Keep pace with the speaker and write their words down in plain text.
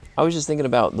I was just thinking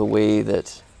about the way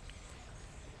that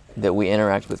we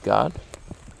interact with God,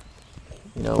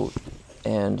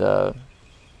 and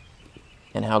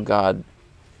how God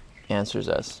answers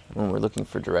us when we're looking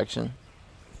for direction.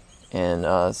 And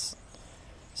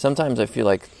sometimes I feel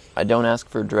like I don't ask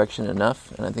for direction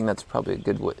enough, and I think that's probably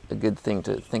a good thing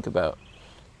to think about.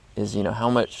 Is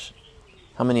how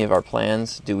many of our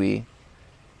plans do we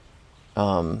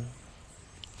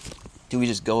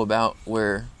just go about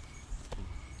where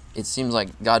it seems like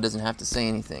God doesn't have to say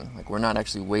anything, like we're not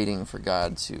actually waiting for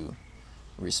God to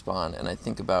respond. And I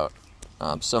think about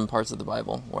some parts of the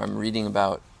Bible where I'm reading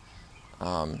about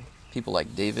people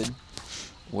like David,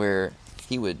 where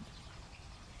he would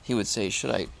say,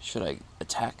 should I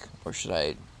attack, or should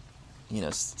I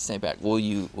stay back? Will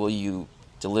you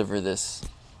deliver this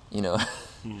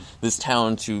this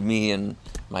town to me and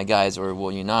my guys, or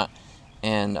will you not?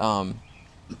 And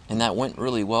that went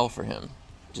really well for him,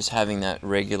 just having that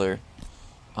regular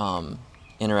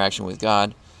interaction with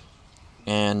God.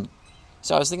 And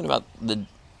so I was thinking about the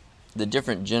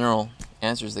different general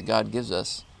answers that God gives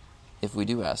us if we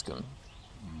do ask Him.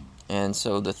 And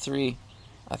so the three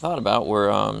I thought about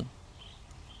were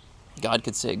God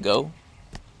could say go,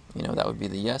 that would be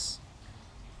the yes.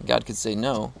 God could say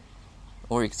no,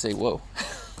 or He could say whoa.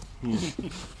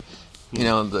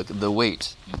 The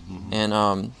wait.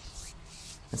 And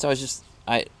so I was just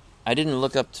I didn't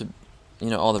look up to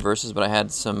all the verses, but I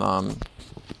had some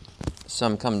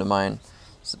come to mind.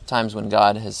 Times when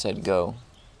God has said go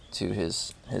to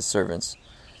His servants,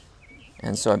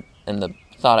 and so the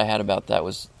thought I had about that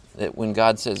was that when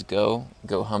God says go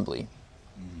humbly.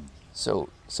 So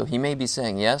He may be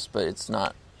saying yes, but it's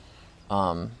not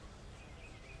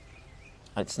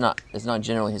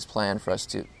generally His plan for us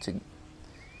to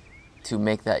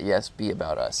make that yes be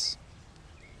about us,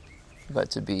 but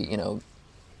to be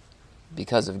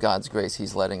because of God's grace,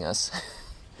 He's letting us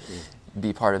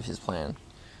be part of His plan.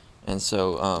 And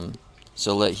so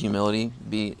let humility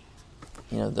be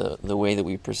the way that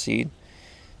we proceed.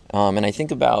 And I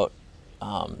think about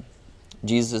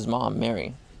Jesus' mom,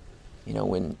 Mary.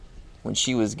 When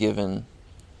she was given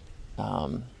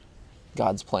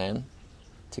God's plan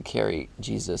to carry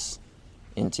Jesus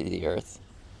into the earth,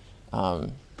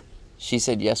 she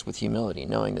said yes with humility,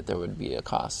 knowing that there would be a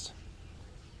cost,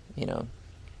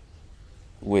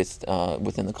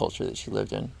 within the culture that she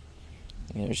lived in.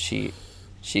 She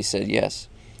said yes.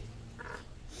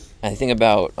 I think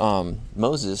about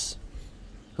Moses,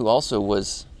 who also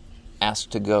was asked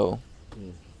to go,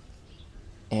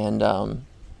 and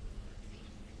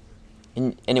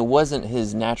it wasn't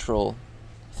his natural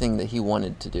thing that he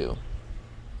wanted to do,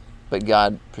 but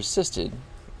God persisted.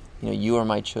 You are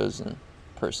my chosen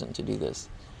person to do this.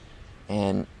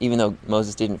 And even though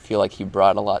Moses didn't feel like he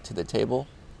brought a lot to the table,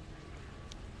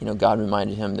 God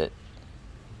reminded him that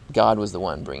God was the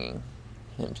one bringing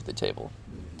him to the table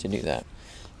to do that.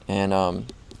 And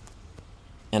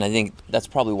I think that's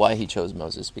probably why he chose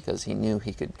Moses, because he knew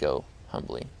he could go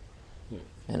humbly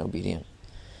and obedient.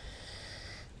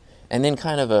 And then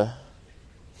kind of a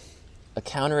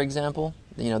counterexample,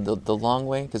 the long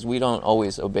way, because we don't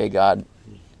always obey God,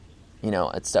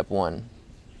 at step one.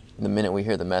 The minute we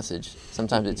hear the message,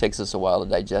 sometimes it takes us a while to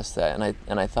digest that.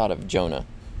 And I thought of Jonah,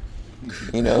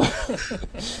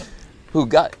 who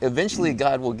eventually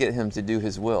God will get him to do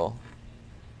His will,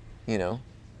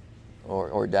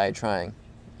 or die trying.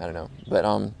 I don't know, but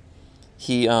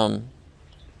he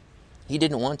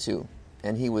didn't want to,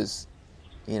 and he was,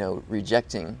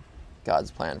 rejecting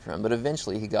God's plan for him. But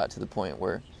eventually, he got to the point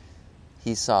where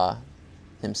he saw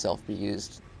himself be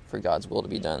used for God's will to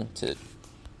be done, to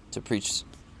preach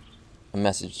a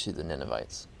message to the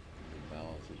Ninevites.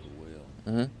 Balance of the will.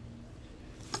 Mm-hmm.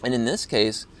 And in this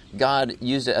case, God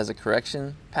used it as a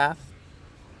correction path.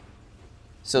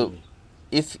 So,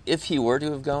 if he were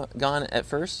to have gone at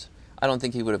first, I don't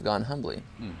think he would have gone humbly.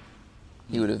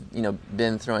 He would have,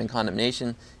 been throwing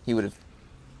condemnation. He would have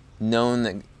known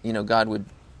that, God would.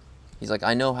 He's like,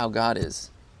 I know how God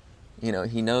is.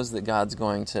 He knows that God's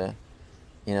going to,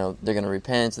 they're going to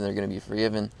repent and they're going to be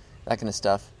forgiven, that kind of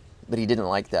stuff. But he didn't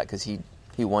like that because he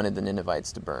wanted the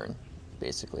Ninevites to burn,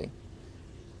 basically.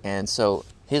 And so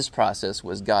his process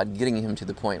was God getting him to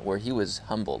the point where he was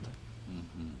humbled.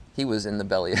 Mm-hmm. He was in the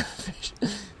belly of a fish.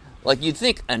 Like, you'd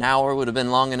think an hour would have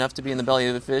been long enough to be in the belly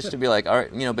of a fish, to be like, all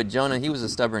right, but Jonah, he was a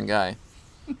stubborn guy.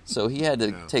 So he had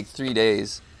to take 3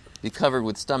 days, be covered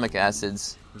with stomach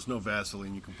acids. There's no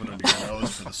Vaseline you can put under your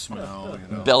nose for the smell.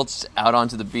 Belched out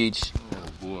onto the beach. Oh,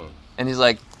 boy. And he's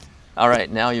like, all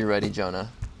right, now you're ready, Jonah,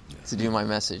 to do my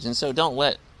message. And so don't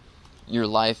let your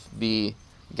life be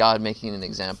God making an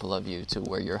example of you to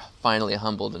where you're finally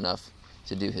humbled enough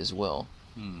to do His will.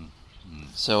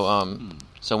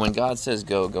 So when God says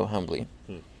go, go humbly.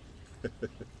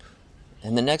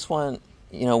 And the next one,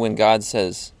 when God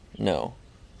says no,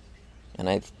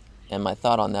 and my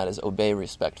thought on that is obey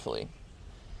respectfully.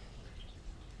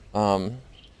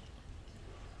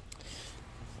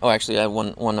 Actually, I have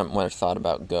one more thought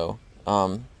about go.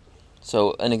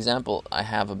 So an example I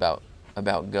have about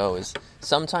go is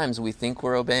sometimes we think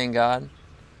we're obeying God,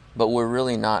 but we're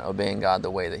really not obeying God the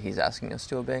way that He's asking us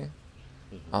to obey.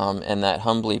 And that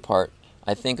humbly part,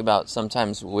 I think about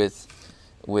sometimes with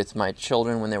my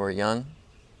children when they were young.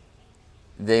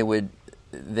 They would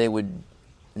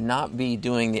not be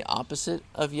doing the opposite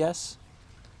of yes,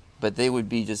 but they would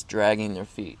be just dragging their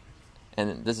feet.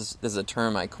 And this is a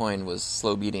term I coined, was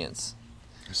slow obedience.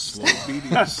 Slow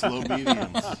obedience. Slow obedience.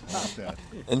 I like that.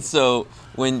 And so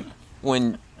when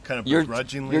Kind of you're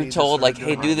begrudgingly told, just like, start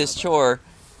hey, doing do it. this chore,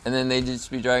 and then they just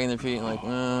be dragging their feet and like,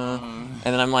 and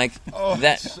then I'm like, Oh,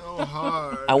 that it's so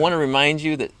hard. I want to remind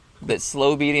you that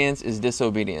slow obedience is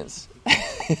disobedience.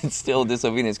 It's still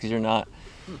disobedience because you're not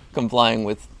complying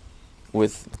with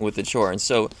the chore. And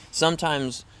so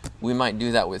sometimes we might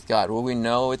do that with God, where we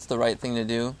know it's the right thing to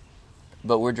do,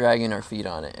 but we're dragging our feet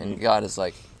on it, and God is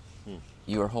like,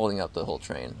 you are holding up the whole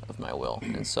train of my will,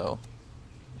 and so,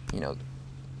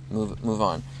 move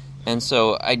on. And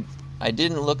so I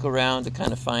didn't look around to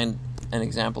kind of find an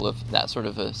example of that sort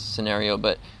of a scenario,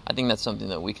 but I think that's something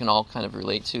that we can all kind of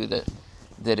relate to,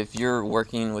 that if you're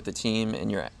working with a team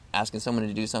and you're asking someone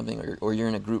to do something, or you're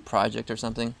in a group project or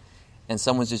something, and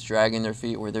someone's just dragging their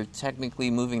feet where they're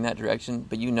technically moving that direction,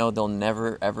 but they'll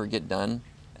never ever get done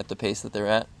at the pace that they're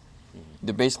at,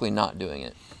 they're basically not doing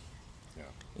it.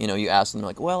 Yeah. You ask them,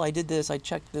 like, well, I did this, I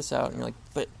checked this out, and you're like,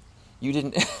 but you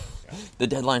didn't. The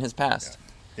deadline has passed.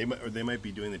 Yeah. They might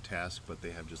be doing the task, but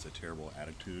they have just a terrible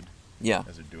attitude Yeah.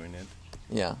 as they're doing it.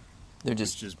 Yeah. They're Which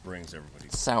just just brings everybody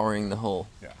souring the whole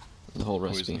recipe.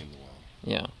 poisoning the well.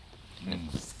 Yeah.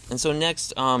 And so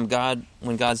next, when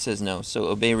God says no, so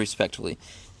obey respectfully.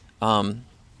 I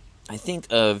think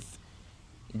of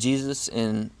Jesus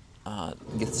in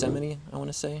Gethsemane, I want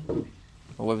to say.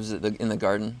 Or what was it, in the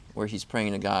garden, where he's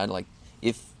praying to God, like,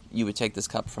 if you would take this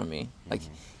cup from me. Like,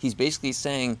 he's basically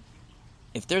saying,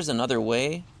 if there's another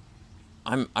way,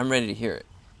 I'm ready to hear it,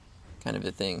 kind of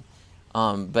a thing.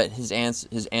 But his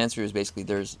answer is basically,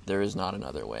 there is not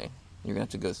another way. You're going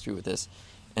to have to go through with this.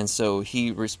 And so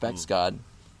he respects God,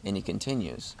 and he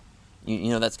continues.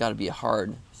 That's got to be a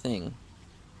hard thing,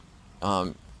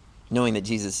 knowing that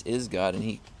Jesus is God, and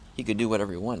he could do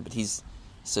whatever he wanted, but he's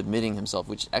submitting himself,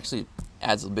 which actually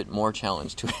adds a bit more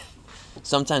challenge to it.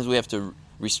 Sometimes we have to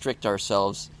restrict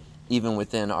ourselves, even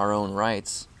within our own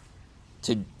rights,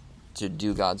 to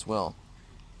do God's will.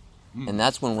 And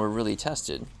that's when we're really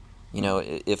tested.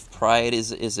 If pride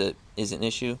is an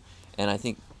issue, and I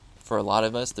think for a lot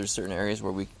of us, there's certain areas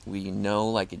where we know,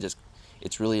 like,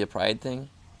 it's really a pride thing.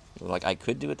 Like, I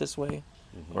could do it this way,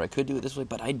 or I could do it this way,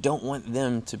 but I don't want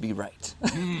them to be right.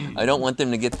 I don't want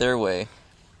them to get their way,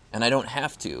 and I don't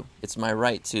have to. It's my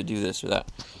right to do this or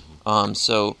that.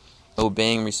 So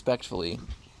obeying respectfully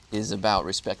is about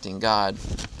respecting God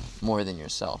more than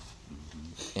yourself.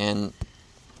 And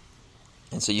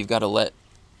so you've got to let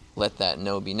that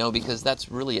no be no, because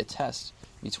that's really a test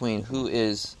between who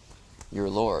is your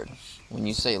Lord. When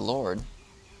you say Lord,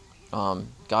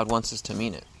 God wants us to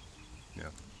mean it. Yeah.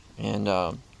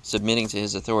 And submitting to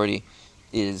his authority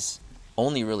is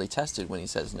only really tested when he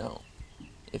says no.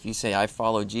 If you say, I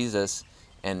follow Jesus,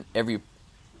 and every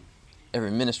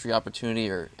ministry opportunity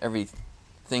or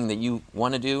everything that you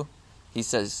want to do, he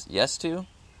says yes to,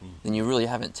 then you really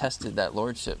haven't tested that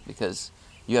lordship, because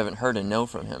you haven't heard a no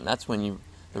from him. That's when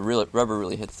the real rubber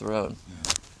really hits the road.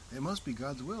 It must be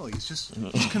God's will. He's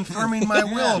confirming my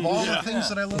will of all the things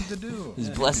that I love to do. He's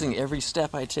blessing every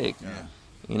step I take. Yeah.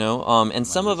 And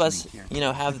some of us,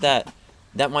 have that.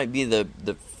 That might be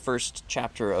the first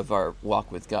chapter of our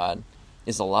walk with God,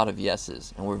 is a lot of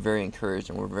yeses, and we're very encouraged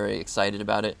and we're very excited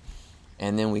about it.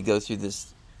 And then we go through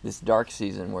this dark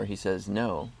season where he says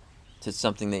no to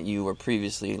something that you were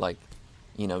previously, like,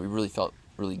 you really felt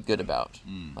really good about.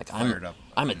 Like,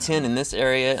 I'm a 10 in this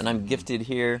area and I'm gifted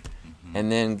here.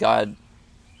 And then God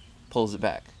pulls it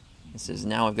back. He says,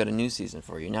 now I've got a new season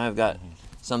for you. Now I've got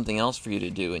something else for you to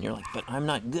do. And you're like, but I'm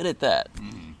not good at that.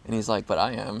 And he's like, but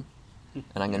I am.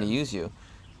 And I'm going to use you.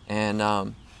 And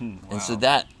and so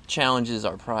that challenges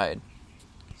our pride.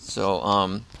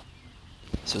 So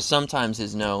sometimes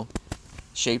his no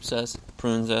shapes us,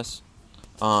 prunes us.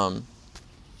 And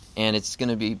it's going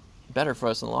to be better for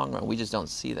us in the long run. We just don't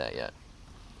see that yet.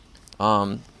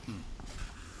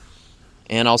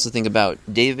 And also think about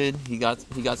David. He got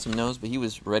some no's, but he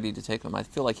was ready to take them. I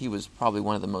feel like he was probably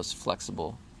one of the most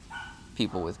flexible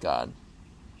people with God.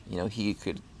 He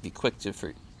could be quick to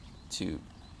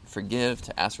forgive,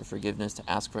 to ask for forgiveness, to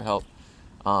ask for help.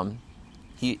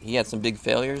 He had some big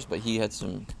failures, but he had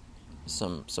some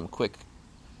quick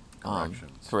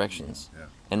corrections. Yeah.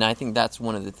 And I think that's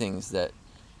one of the things that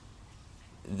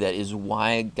is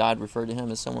why God referred to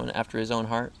him as someone after his own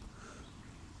heart.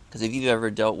 Because if you've ever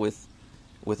dealt with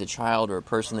a child or a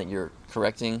person that you're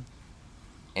correcting,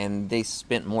 and they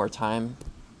spent more time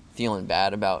feeling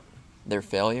bad about their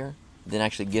failure than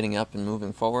actually getting up and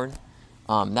moving forward,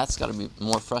 that's got to be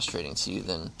more frustrating to you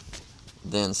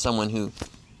than someone who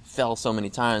fell so many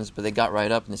times, but they got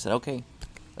right up and they said, okay,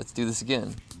 let's do this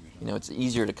again. It's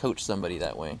easier to coach somebody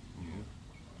that way.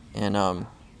 And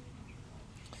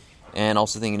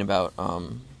also thinking about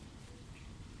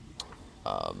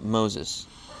Moses.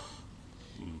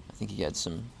 I think he had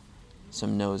some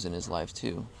no's in his life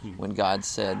too. When God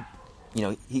said,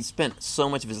 he spent so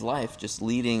much of his life just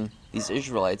leading these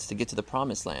Israelites to get to the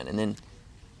promised land, and then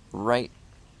right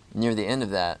near the end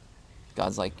of that,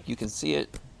 God's like, you can see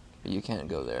it, but you can't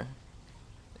go there.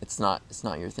 It's not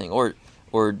your thing.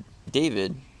 Or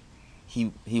David,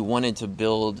 he wanted to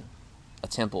build a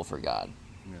temple for God.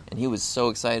 Yeah. And he was so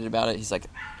excited about it. He's like,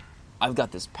 I've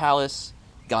got this palace,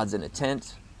 God's in a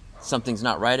tent, something's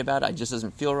not right about it, it just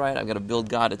doesn't feel right, I've got to build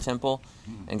God a temple.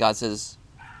 And God says,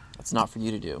 that's not for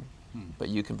you to do, but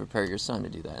you can prepare your son to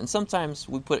do that. And sometimes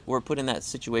we're put in that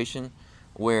situation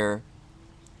where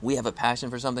we have a passion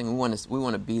for something, we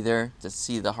want to be there to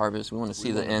see the harvest, we want to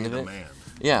see the end of it.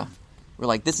 Yeah. We're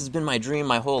like, this has been my dream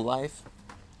my whole life.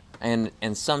 And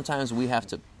sometimes we have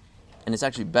to, and it's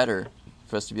actually better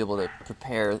for us to be able to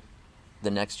prepare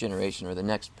the next generation or the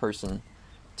next person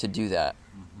to do that.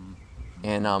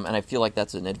 And I feel like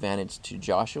that's an advantage to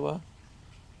Joshua.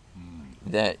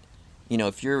 That,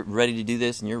 if you're ready to do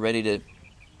this and you're ready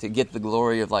to get the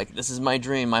glory of like, this is my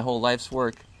dream, my whole life's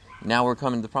work, now we're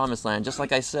coming to the promised land, just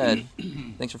like I said.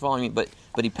 Thanks for following me. But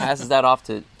he passes that off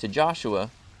to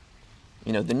Joshua,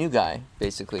 the new guy,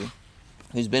 basically,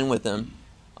 who's been with him.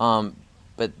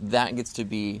 But that gets to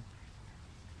be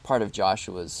part of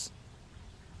Joshua's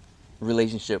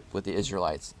relationship with the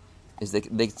Israelites, is they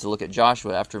get to look at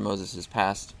Joshua after Moses has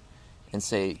passed and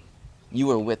say, you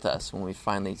were with us when we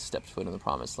finally stepped foot in the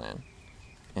promised land.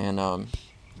 And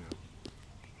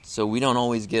so we don't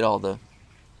always get all the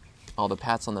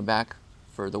pats on the back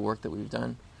for the work that we've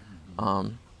done.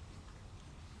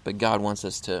 But God wants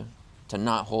us to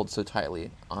not hold so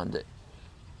tightly on to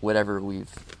whatever we've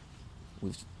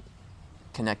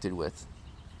connected with,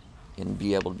 and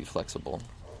be able to be flexible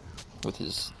with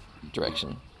his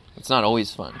direction. It's not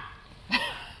always fun.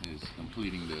 Is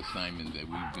completing the assignment that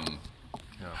we've been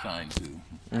assigned to.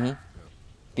 Mm-hmm.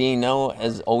 Being no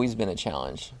has always been a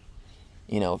challenge.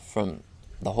 From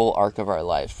the whole arc of our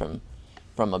life,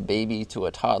 from a baby to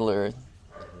a toddler,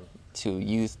 to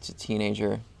youth to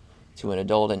teenager, to an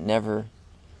adult, it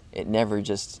never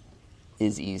just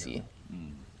is easy.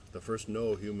 The first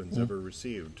no humans ever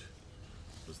received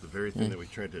was the very thing that we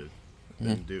tried to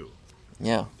then do.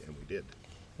 Yeah. And we did.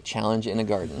 A challenge in a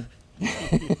garden.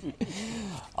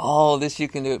 Oh, this you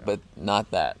can do it, but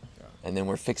not that. Yeah. And then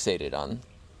we're fixated on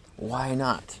why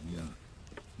not? Yeah.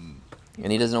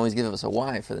 And he doesn't always give us a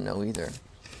why for the no either,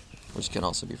 which can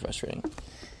also be frustrating.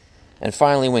 And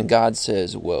finally, when God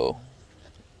says, whoa,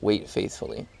 wait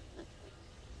faithfully.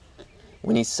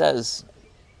 When he says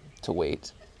to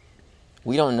wait,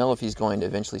 we don't know if he's going to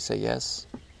eventually say yes,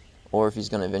 or if he's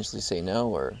going to eventually say no,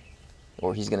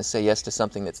 or he's going to say yes to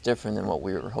something that's different than what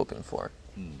we were hoping for.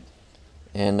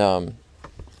 And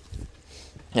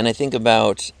I think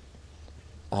about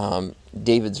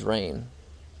David's reign.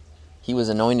 He was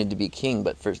anointed to be king,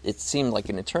 but it seemed like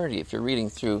an eternity. If you're reading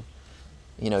through,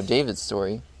 David's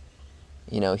story,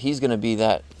 he's going to be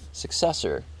that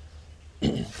successor,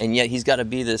 and yet he's got to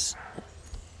be this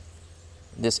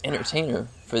entertainer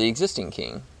for the existing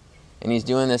king, and he's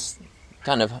doing this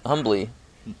kind of humbly,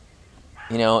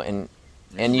 and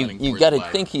you got to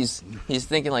think he's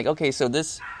thinking like, okay, so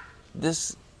this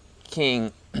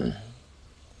king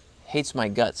hates my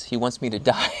guts. He wants me to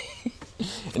die,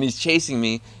 and he's chasing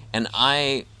me.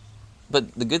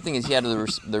 But the good thing is he had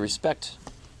the respect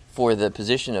for the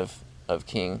position of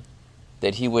king,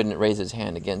 that he wouldn't raise his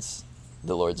hand against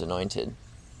the Lord's anointed,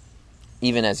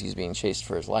 even as he's being chased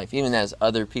for his life, even as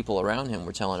other people around him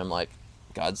were telling him, like,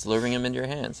 God's delivering him into your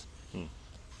hands.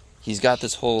 He's got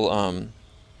this whole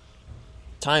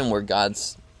time where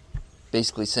God's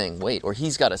basically saying, wait, or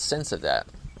he's got a sense of that.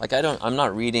 Like, I'm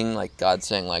not reading like God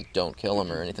saying, like, don't kill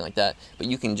him or anything like that, but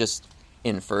you can just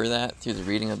infer that through the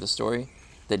reading of the story,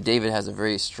 that David has a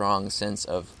very strong sense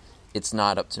of, it's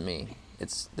not up to me.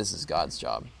 This is God's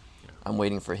job. I'm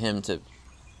waiting for him to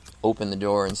open the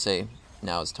door and say,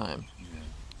 now is time.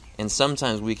 And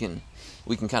sometimes we can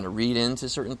kind of read into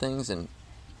certain things and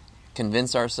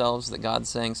convince ourselves that God's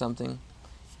saying something,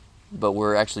 but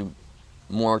we're actually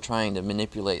more trying to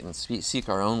manipulate and seek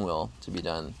our own will to be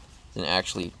done than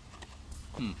actually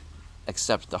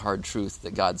accept the hard truth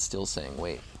that God's still saying,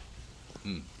 wait.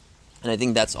 And I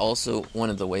think that's also one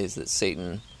of the ways that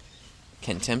Satan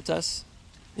can tempt us,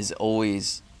 is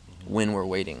always when we're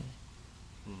waiting.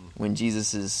 When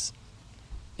Jesus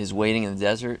is waiting in the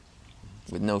desert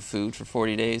with no food for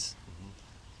 40 days,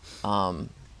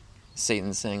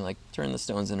 Satan's saying, like, turn the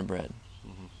stones into bread.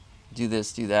 Do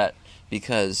this, do that,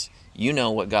 because you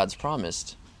know what God's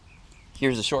promised.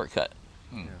 Here's a shortcut.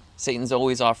 Yeah. Satan's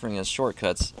always offering us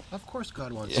shortcuts. Of course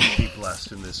God wants you to be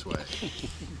blessed in this way.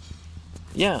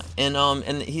 Yeah,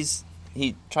 and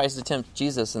he tries to tempt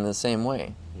Jesus in the same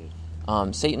way.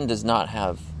 Satan does not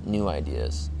have new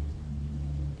ideas.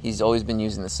 He's always been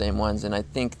using the same ones, and I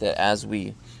think that as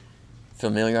we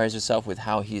familiarize ourselves with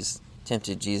how he's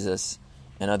tempted Jesus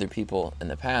and other people in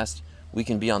the past, we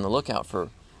can be on the lookout for,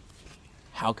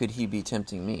 how could he be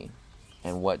tempting me?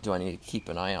 And what do I need to keep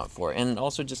an eye out for? And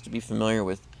also just to be familiar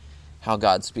with how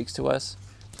God speaks to us,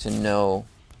 to know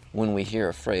when we hear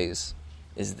a phrase,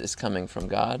 is this coming from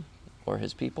God or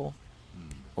his people?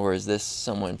 Or is this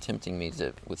someone tempting me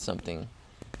with something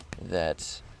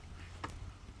that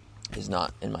is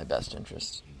not in my best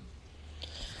interest?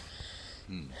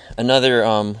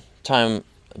 Another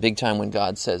big time when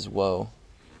God says "whoa,"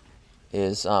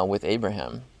 is with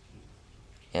Abraham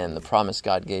and the promise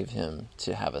God gave him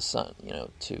to have a son,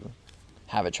 to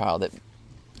have a child that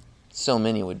so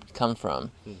many would come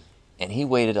from. And he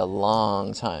waited a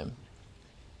long time,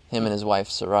 him and his wife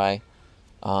Sarai,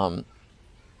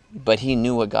 but he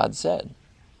knew what God said.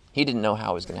 He didn't know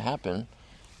how it was going to happen,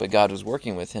 but God was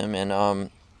working with him. And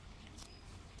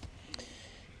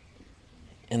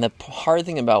the hard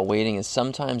thing about waiting is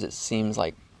sometimes it seems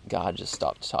like God just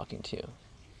stopped talking to you.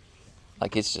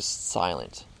 Like it's just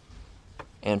silent.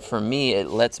 And for me, it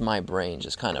lets my brain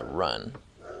just kind of run.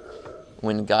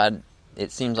 When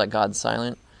it seems like God's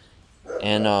silent.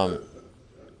 And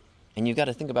you've got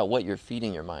to think about what you're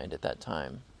feeding your mind at that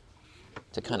time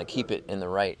to kind of keep it in the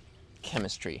right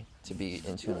chemistry to be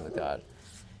in tune with God.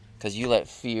 Because you let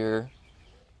fear,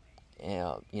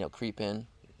 creep in.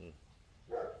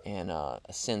 And a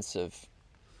sense of,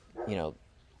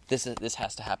 this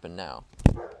has to happen now.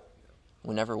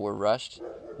 Whenever we're rushed,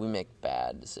 we make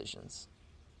bad decisions.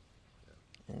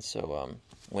 And so,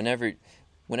 whenever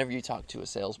you talk to a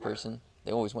salesperson,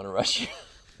 they always want to rush you.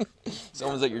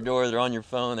 Someone's at your door, they're on your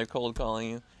phone, they're cold calling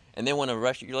you, and they want to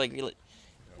rush you. You're like,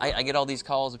 I get all these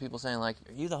calls of people saying, like,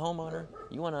 are you the homeowner?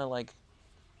 You want to, like,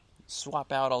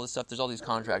 swap out all this stuff? There's all these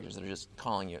contractors that are just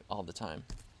calling you all the time.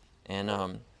 And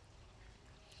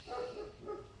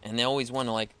they always want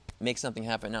to, like, make something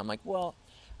happen now. I'm like, well,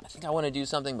 I think I want to do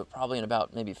something, but probably in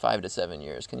about maybe 5 to 7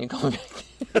 years. Can you call me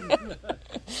back?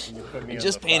 I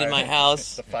just painted my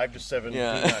house. The 5 to 7 do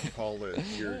not call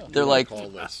list. They're like, call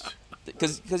list.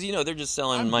 Because they're just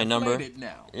selling my number. I'm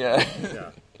now. Yeah.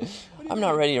 I'm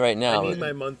not ready right now. I need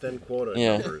my month-end quota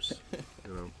numbers.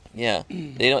 Yeah.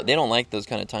 They don't like those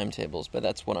kind of timetables, but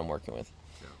that's what I'm working with.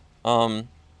 And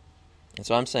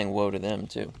so I'm saying whoa to them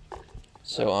too.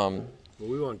 So well,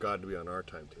 we want God to be on our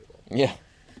timetable. Yeah.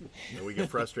 And we get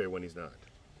frustrated when he's not.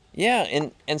 Yeah,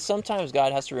 and sometimes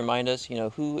God has to remind us,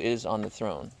 who is on the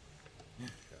throne.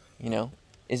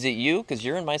 Is it you? Because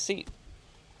you're in my seat.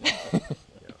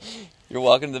 You're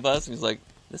walking to the bus, and he's like,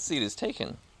 this seat is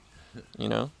taken.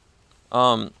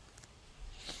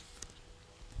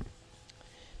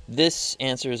 This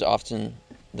answer is often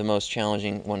the most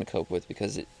challenging one to cope with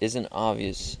because it isn't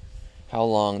obvious how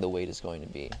long the wait is going to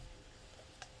be.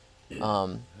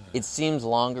 It seems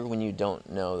longer when you don't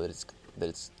know that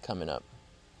it's coming up.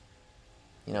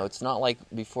 It's not like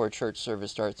before a church service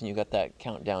starts and you got that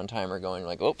countdown timer going,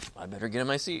 like, oh, I better get in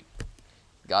my seat.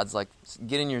 God's like,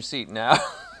 get in your seat now.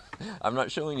 I'm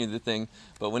not showing you the thing,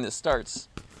 but when it starts,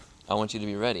 I want you to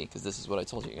be ready because this is what I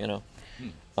told you.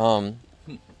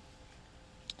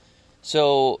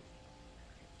 So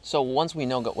once we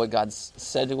know what God's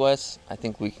said to us, I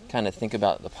think we kind of think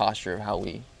about the posture of how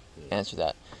we answer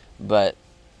that. But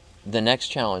the next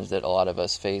challenge that a lot of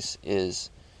us face is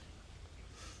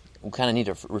we kind of need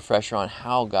a refresher on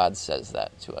how God says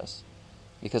that to us.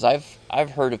 Because I've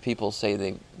heard of people say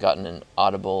they've gotten an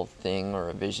audible thing or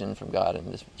a vision from God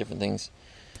and different things.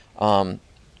 But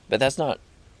that's not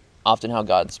often how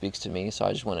God speaks to me, so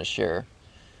I just want to share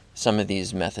some of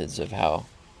these methods of how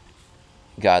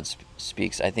God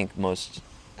speaks, I think most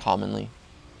commonly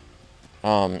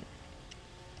in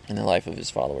the life of his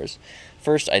followers.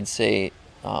 First, I'd say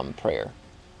prayer.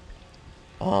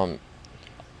 A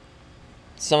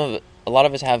lot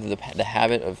of us have the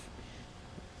habit of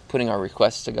putting our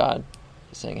requests to God,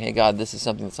 saying, "Hey God, this is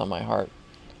something that's on my heart."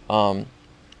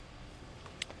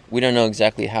 We don't know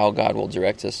exactly how God will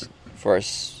direct us for a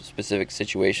specific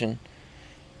situation,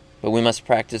 but we must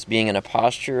practice being in a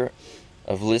posture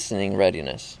of listening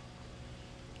readiness.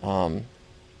 I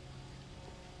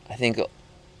think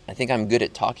I'm good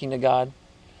at talking to God,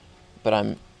 but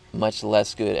I'm much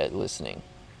less good at listening,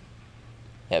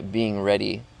 at being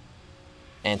ready,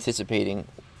 anticipating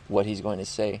what he's going to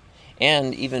say,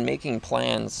 and even making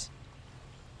plans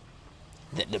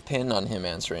that depend on him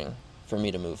answering for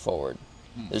me to move forward.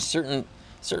 There's certain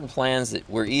plans that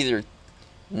we're either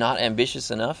not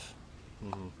ambitious enough,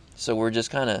 so we're just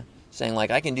kind of saying,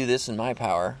 like, I can do this in my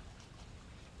power,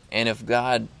 and if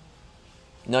God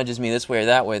nudges me this way or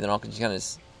that way, then I'll just kind of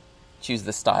choose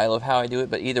the style of how I do it,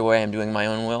 but either way I'm doing my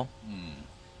own will.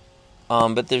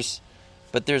 But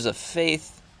there's a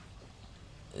faith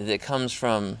that comes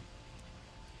from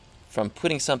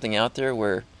putting something out there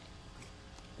where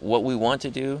what we want to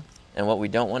do and what we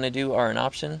don't want to do are an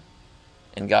option,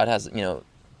 and God has a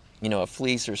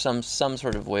fleece or some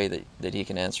sort of way that he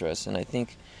can answer us. And I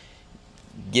think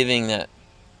giving that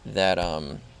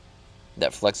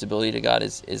flexibility to God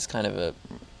is kind of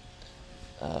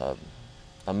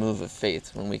a move of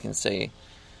faith, when we can say,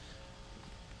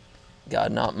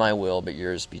 God, not my will, but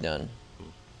yours be done.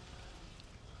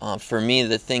 For me,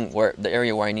 the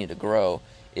area where I need to grow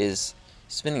is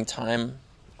spending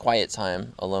quiet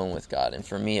time alone with God. And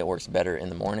for me, it works better in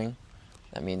the morning.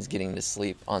 That means getting to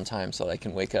sleep on time so that I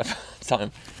can wake up on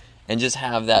time and just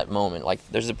have that moment. Like,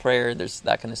 there's a prayer, there's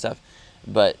that kind of stuff,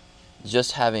 but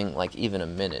just having like even a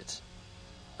minute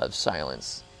of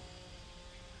silence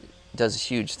does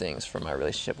huge things for my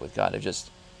relationship with God, of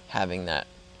just having that,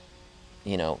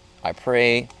 I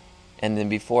pray, and then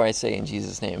before I say in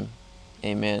Jesus' name,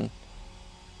 amen,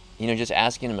 just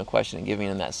asking him a question and giving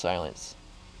him that silence.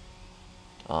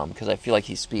 Because I feel like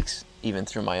he speaks even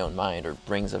through my own mind, or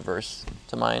brings a verse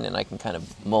to mind, and I can kind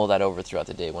of mull that over throughout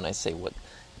the day when I say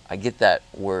I get that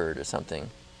word or something,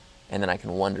 and then I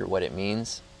can wonder what it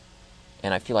means.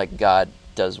 And I feel like God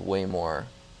does way more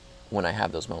when I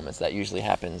have those moments. That usually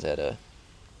happens at a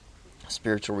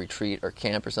spiritual retreat or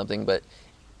camp or something, but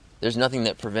there's nothing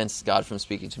that prevents God from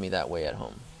speaking to me that way at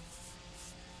home.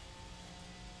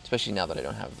 Especially now that I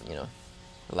don't have,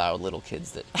 loud little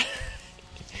kids that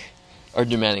are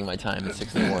demanding my time at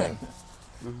 6 a.m.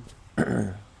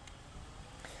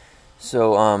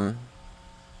 So,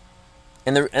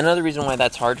 and another reason why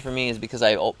that's hard for me is because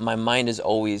my mind is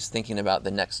always thinking about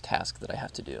the next task that I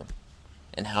have to do,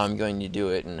 and how I'm going to do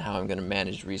it, and how I'm going to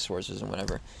manage resources and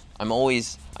whatever. I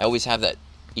always have that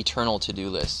eternal to-do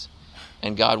list,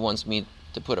 and God wants me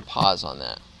to put a pause on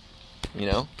that.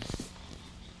 Yeah,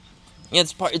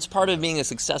 it's part of being a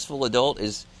successful adult,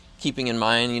 is keeping in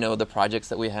mind, the projects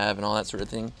that we have and all that sort of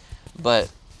thing.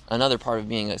 But another part of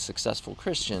being a successful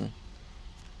Christian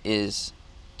is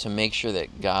to make sure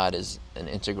that God is an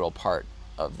integral part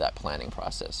of that planning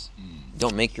process.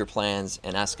 Don't make your plans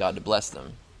and ask God to bless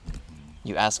them.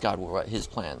 You ask God what his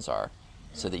plans are,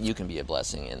 so that you can be a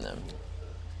blessing in them.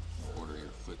 Order your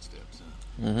footsteps.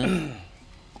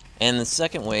 And the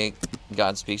second way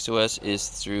God speaks to us is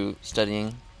through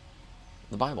studying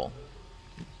the Bible.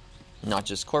 Not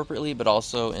just corporately, but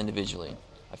also individually.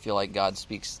 I feel like God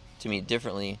speaks to me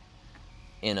differently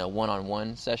in a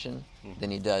one-on-one session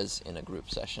than he does in a group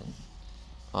session.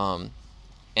 And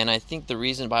I think the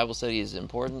reason Bible study is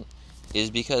important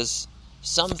is because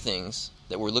some things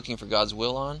that we're looking for God's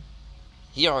will on,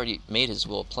 he already made his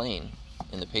will plain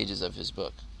in the pages of his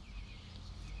book.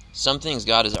 Some things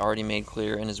God has already made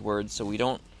clear in his word, so we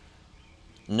don't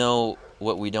know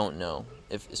what we don't know.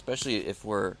 Especially if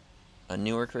we're a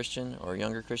newer Christian or a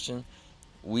younger Christian,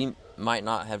 we might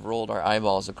not have rolled our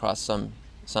eyeballs across some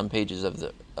pages of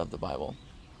the Bible.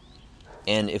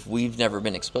 And if we've never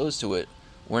been exposed to it,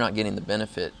 we're not getting the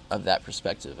benefit of that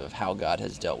perspective of how God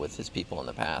has dealt with his people in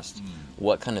the past.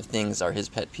 What kind of things are his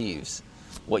pet peeves?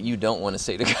 What you don't want to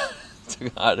say to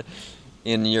God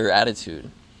in your attitude.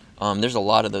 There's a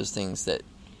lot of those things that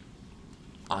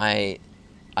I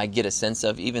get a sense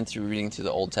of, even through reading through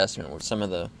the Old Testament, where some of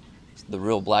the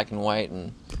real black and white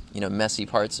and messy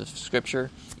parts of Scripture,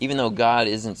 even though God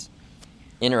isn't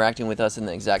interacting with us in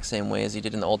the exact same way as he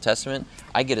did in the Old Testament,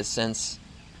 I get a sense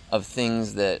of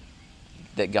things that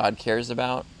God cares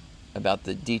about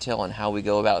the detail and how we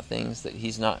go about things, that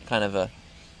he's not kind of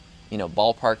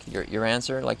ballpark your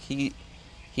answer. Like he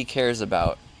cares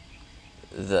about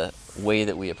the way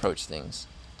that we approach things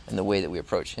and the way that we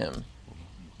approach him.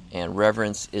 And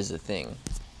reverence is a thing.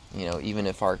 Even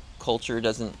if our culture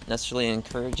doesn't necessarily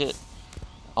encourage it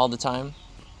all the time,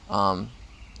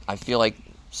 I feel like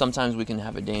sometimes we can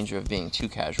have a danger of being too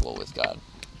casual with God.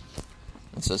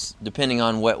 And so depending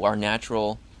on what our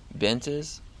natural bent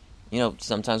is,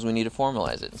 sometimes we need to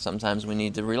formalize it. Sometimes we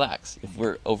need to relax if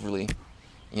we're overly,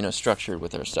 structured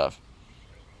with our stuff.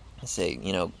 Say,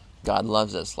 God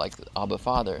loves us like Abba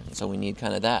Father, and so we need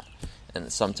kind of that.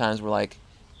 And sometimes we're like,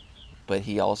 but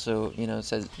he also,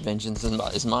 says, vengeance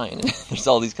is mine. There's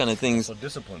all these kind of things. So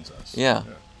disciplines us. Yeah.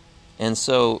 And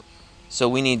so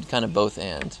we need kind of both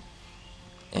and.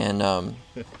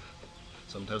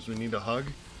 Sometimes we need a hug.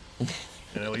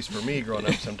 And at least for me, growing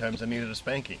up, sometimes I needed a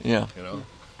spanking. Yeah.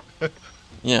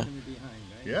 Yeah.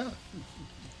 Yeah.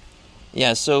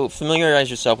 Yeah, so familiarize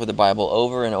yourself with the Bible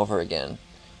over and over again.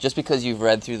 Just because you've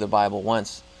read through the Bible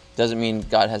once doesn't mean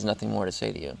God has nothing more to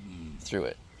say to you through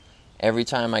it. Every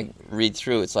time I read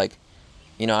through, it's like,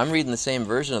 I'm reading the same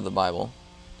version of the Bible,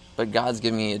 but God's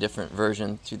giving me a different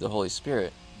version through the Holy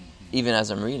Spirit, even as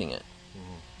I'm reading it.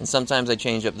 And sometimes I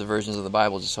change up the versions of the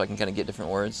Bible just so I can kind of get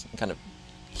different words and kind of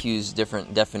use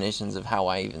different definitions of how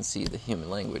I even see the human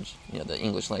language, the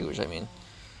English language, I mean.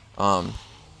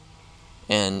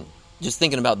 And just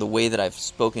thinking about the way that I've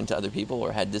spoken to other people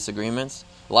or had disagreements,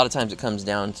 a lot of times it comes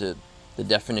down to the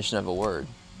definition of a word.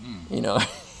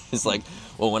 It's like,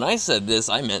 well, when I said this,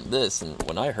 I meant this, and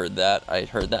when I heard that, I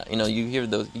heard that. You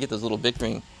get those little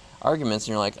bickering arguments,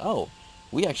 and you're like, oh,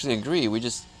 we actually agree. We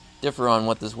just differ on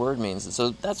what this word means. And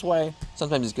so that's why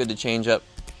sometimes it's good to change up,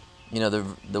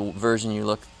 the version you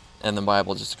look in the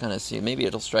Bible, just to kind of see. Maybe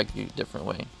it'll strike you a different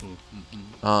way.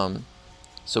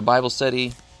 So Bible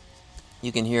study,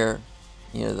 you can hear,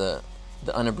 the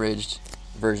unabridged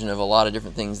version of a lot of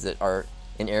different things that are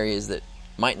in areas that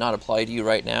might not apply to you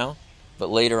right now, but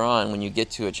later on, when you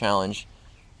get to a challenge,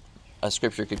 a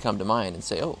scripture could come to mind and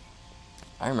say, oh,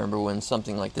 I remember when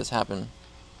something like this happened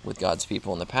with God's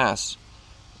people in the past.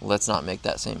 Let's not make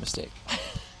that same mistake.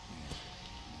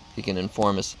 He can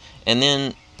inform us. And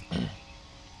then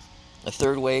a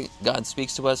third way God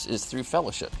speaks to us is through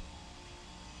fellowship.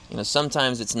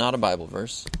 Sometimes it's not a Bible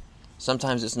verse.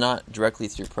 Sometimes it's not directly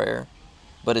through prayer,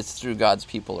 but it's through God's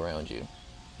people around you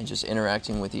and just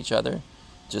interacting with each other,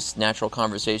 just natural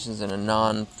conversations in a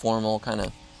non-formal kind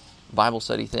of Bible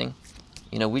study thing.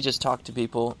 We just talk to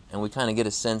people and we kind of get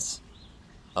a sense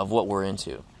of what we're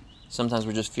into. Sometimes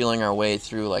we're just feeling our way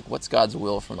through, like, what's God's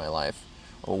will for my life?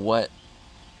 Or what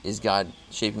is God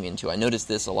shaping me into? I noticed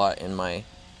this a lot in my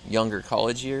younger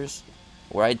college years,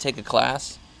 where I'd take a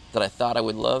class that I thought I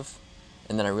would love,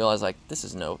 and then I realized, like, this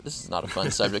is not a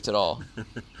fun subject at all.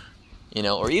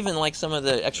 Or even like some of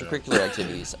the extracurricular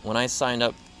activities. When I signed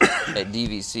up at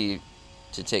DVC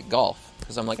to take golf,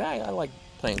 because I'm like, I like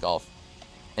playing golf.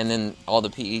 And then all the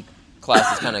PE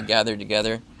classes kind of gathered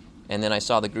together, and then I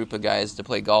saw the group of guys to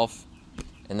play golf,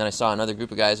 and then I saw another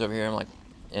group of guys over here, I'm like,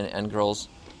 and girls,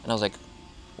 and I was like,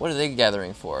 what are they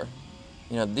gathering for?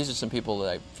 These are some people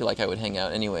that I feel like I would hang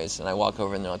out anyways. And I walk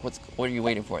over and they're like, what are you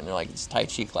waiting for? And they're like, it's Tai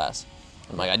Chi class.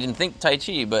 I'm like, I didn't think Tai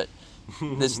Chi, but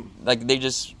this, like,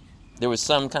 there was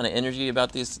some kind of energy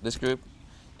about this group.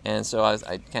 And so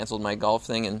I canceled my golf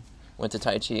thing and went to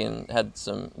Tai Chi and had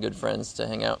some good friends to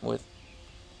hang out with.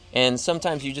 And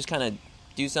sometimes you just kind of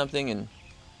do something and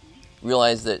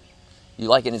realize that you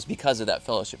like it, and it's because of that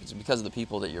fellowship. It's because of the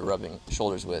people that you're rubbing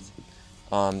shoulders with.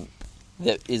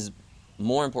 That is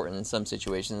more important in some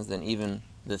situations than even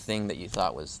the thing that you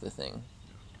thought was the thing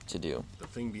to do. The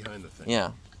thing behind the thing.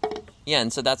 Yeah. Yeah,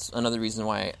 and so that's another reason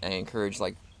why I encourage,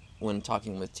 like, when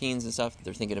talking with teens and stuff,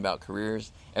 they're thinking about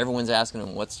careers. Everyone's asking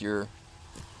them, what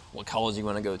college you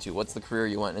want to go to? What's the career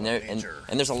you want? And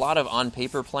there's a lot of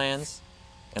on-paper plans,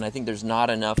 and I think there's not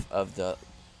enough of the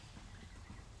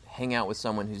hang out with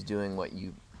someone who's doing what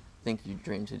you think you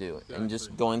dream to do. Exactly. And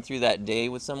just going through that day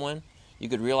with someone, you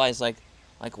could realize, like,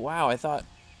 wow, I thought,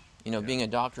 being a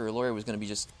doctor or a lawyer was going to be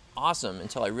just awesome,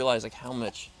 until I realized, like, how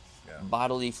much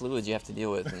bodily fluids you have to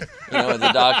deal with. And, as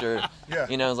a doctor,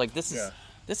 it's like,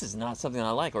 this is not something I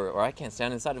like, or I can't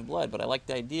stand inside of blood, but I like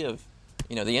the idea of,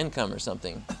 the income or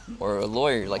something, or a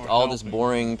lawyer, like all this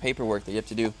boring paperwork that you have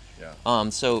to do. Yeah.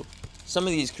 So some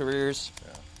of these careers,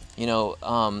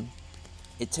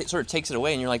 it sort of takes it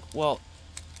away, and you're like, well,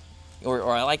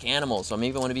 or I like animals, so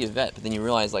maybe I want to be a vet, but then you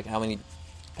realize, like, how many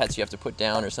pets you have to put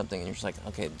down or something, and you're just like,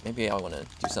 okay, maybe I want to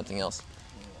do something else.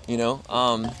 This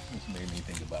made me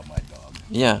think about my dog.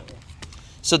 Yeah.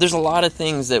 So there's a lot of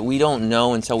things that we don't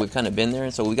know until we've kind of been there,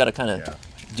 and so we got to kind of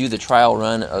do the trial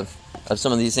run of of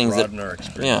some of these things broaden our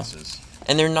experiences.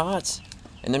 And they're not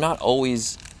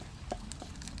always.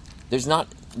 These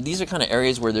are kind of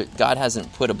areas where God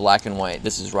hasn't put a black and white.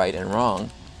 This is right and wrong.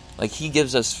 Like He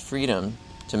gives us freedom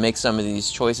to make some of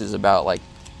these choices about, like,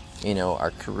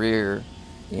 our career,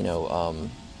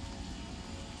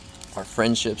 our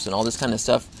friendships and all this kind of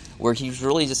stuff, where He's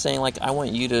really just saying, like, I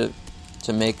want you to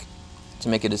make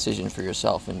a decision for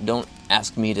yourself, and don't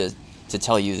ask me to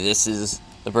tell you this is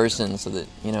the person so that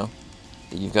that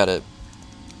you've got to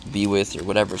be with or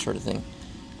whatever sort of thing.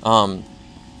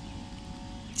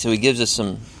 So He gives us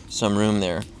some room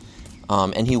there,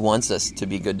 and He wants us to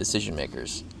be good decision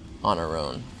makers on our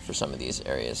own for some of these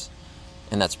areas,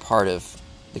 and that's part of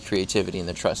the creativity and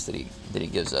the trust that He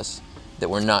gives us. That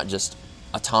we're not just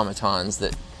automatons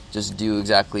that just do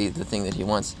exactly the thing that He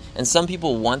wants. And some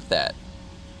people want that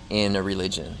in a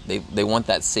religion. They want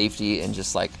that safety and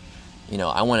just like,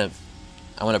 I want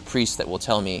a priest that will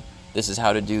tell me this is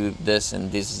how to do this,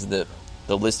 and this is the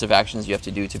list of actions you have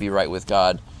to do to be right with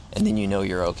God, and then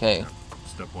you're okay.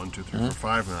 Step 1, 2, 3, 4,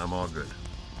 5, and I'm all good.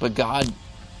 But God,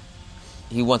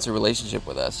 He wants a relationship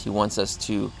with us. He wants us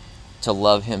to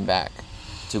love Him back,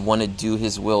 to want to do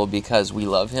His will because we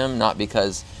love Him, not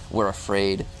because we're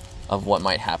afraid of what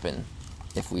might happen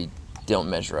if we don't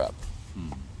measure up.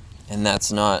 And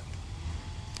that's not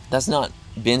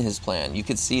been His plan. You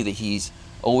could see that He's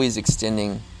always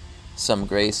extending some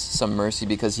grace, some mercy,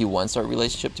 because He wants our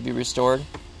relationship to be restored.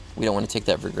 We don't want to take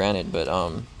that for granted, but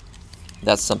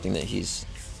that's something that He's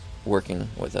working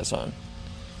with us on.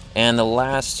 And the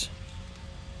last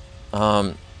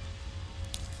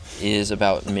is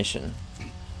about mission.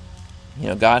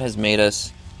 God has made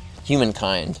us,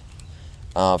 humankind,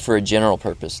 for a general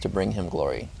purpose, to bring Him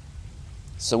glory.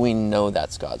 So we know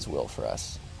that's God's will for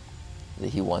us, that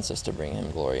He wants us to bring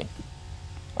Him glory.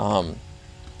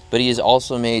 But He has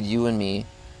also made you and me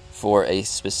for a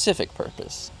specific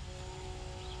purpose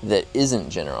that isn't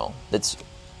general.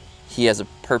 He has a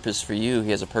purpose for you,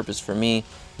 He has a purpose for me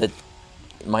that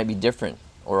might be different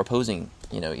or opposing,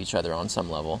 each other on some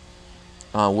level,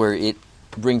 where it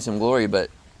brings Him glory, but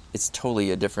it's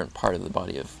totally a different part of the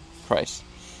body of Christ.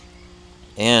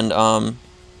 And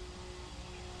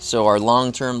so our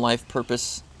long-term life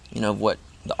purpose, of what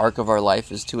the arc of our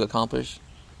life is to accomplish,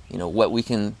 what we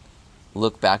can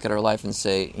look back at our life and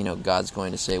say, God's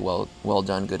going to say, well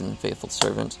done, good and faithful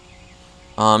servant.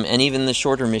 And even the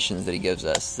shorter missions that He gives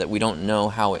us, that we don't know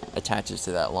how it attaches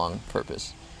to that long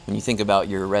purpose. When you think about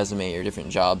your resume or different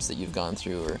jobs that you've gone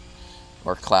through,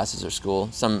 or classes or school,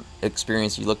 some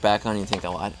experience you look back on and you think,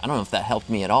 I don't know if that helped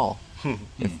me at all.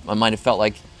 I might have felt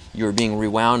like you were being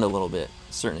rewound a little bit,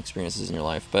 certain experiences in your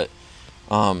life. But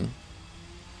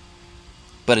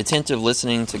attentive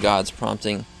listening to God's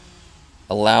prompting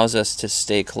allows us to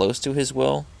stay close to His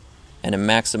will and to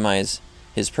maximize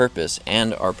His purpose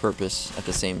and our purpose at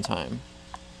the same time.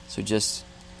 So just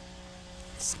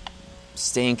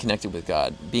staying connected with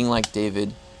God, being like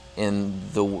David in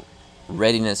the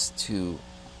readiness to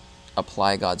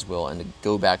apply God's will and to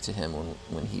go back to Him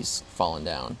when he's fallen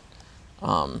down.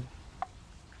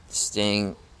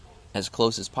 Staying as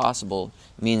close as possible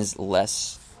means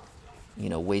less,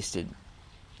 wasted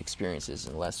experiences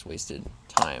and less wasted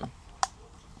time.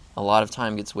 A lot of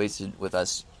time gets wasted with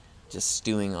us just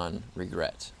stewing on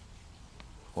regret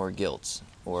or guilt,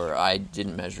 or I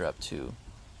didn't measure up to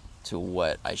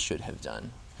what I should have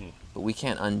done. But we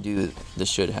can't undo the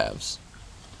should-haves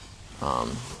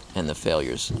and the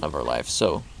failures of our life.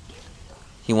 So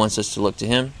He wants us to look to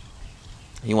Him.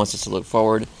 He wants us to look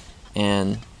forward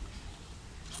and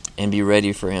be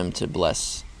ready for Him to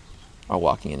bless our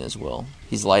walking in His will.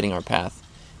 He's lighting our path.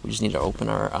 We just need to open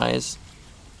our eyes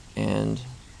and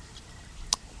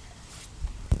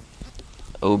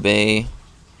obey,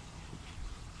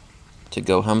 to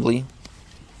go humbly,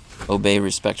 obey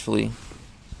respectfully,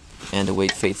 and to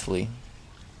wait faithfully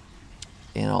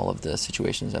in all of the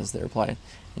situations as they're applied.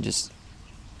 And just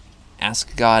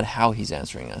ask God how He's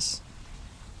answering us.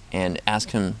 And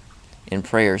ask Him in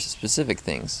prayer specific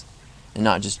things. And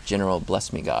not just general,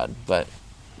 bless me God, but,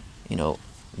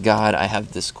 God, I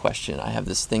have this question. I have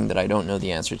this thing that I don't know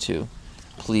the answer to.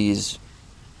 Please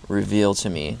reveal to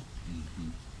me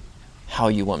how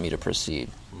you want me to proceed.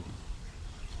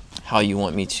 How you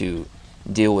want me to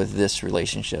deal with this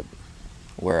relationship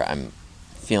where I'm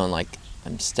feeling like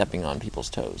I'm stepping on people's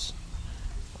toes.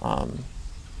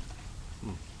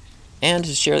 And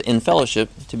to share in fellowship,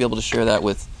 to be able to share that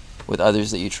with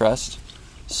others that you trust,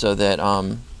 so that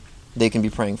they can be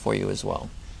praying for you as well.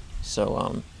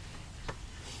 So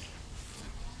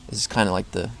this is kind of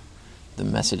like the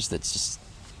message that just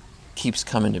keeps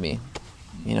coming to me,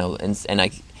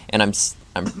 and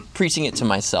I'm preaching it to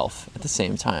myself at the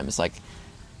same time. It's like,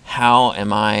 how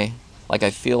am I? Like, I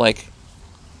feel like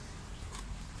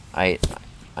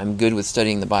I'm good with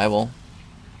studying the Bible.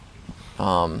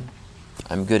 I'm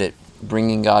good at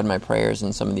bringing God my prayers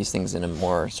and some of these things in a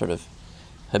more sort of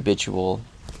habitual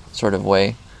sort of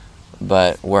way.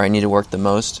 But where I need to work the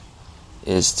most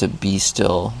is to be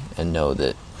still and know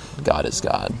that God is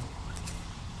God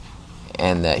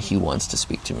and that He wants to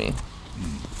speak to me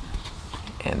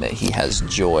and that He has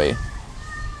joy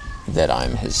that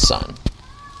I'm His son.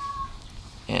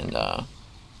 And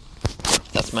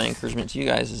that's my encouragement to you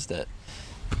guys, is that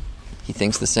He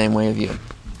thinks the same way of you.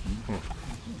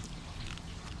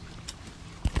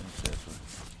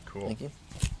 Cool. Thank you.